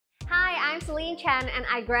Celine Chan and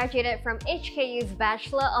I graduated from HKU's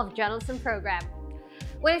Bachelor of Journalism program.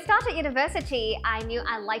 When I started university, I knew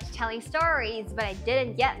I liked telling stories, but I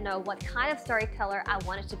didn't yet know what kind of storyteller I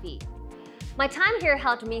wanted to be. My time here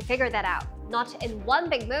helped me figure that out, not in one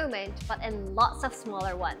big moment, but in lots of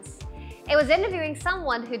smaller ones. It was interviewing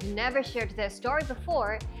someone who'd never shared their story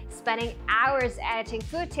before, spending hours editing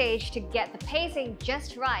footage to get the pacing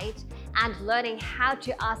just right, and learning how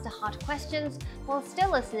to ask the hard questions while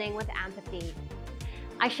still listening with empathy.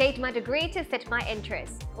 I shaped my degree to fit my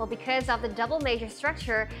interests. Well, because of the double major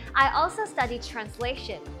structure, I also studied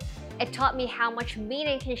translation. It taught me how much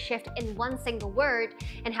meaning can shift in one single word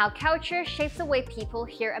and how culture shapes the way people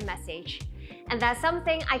hear a message. And that's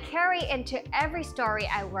something I carry into every story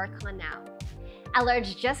I work on now. I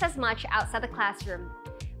learned just as much outside the classroom.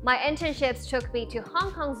 My internships took me to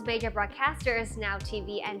Hong Kong's major broadcasters, now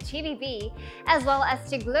TV and TVB, as well as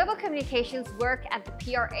to global communications work at the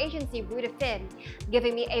PR agency Rue Fin,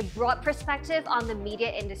 giving me a broad perspective on the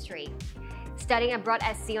media industry. Studying abroad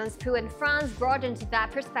at Sciences Po in France broadened that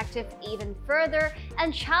perspective even further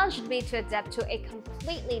and challenged me to adapt to a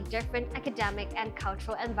completely different academic and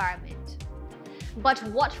cultural environment. But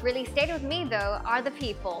what really stayed with me, though, are the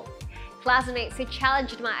people. Classmates who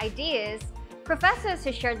challenged my ideas, professors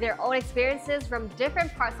who shared their own experiences from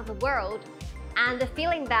different parts of the world, and the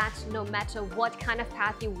feeling that no matter what kind of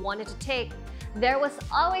path you wanted to take, there was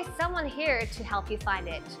always someone here to help you find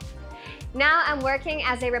it. Now I'm working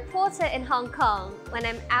as a reporter in Hong Kong. When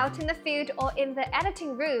I'm out in the field or in the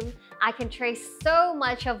editing room, I can trace so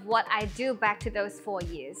much of what I do back to those 4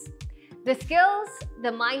 years. The skills,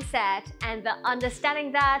 the mindset, and the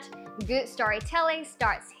understanding that good storytelling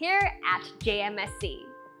starts here at JMSC.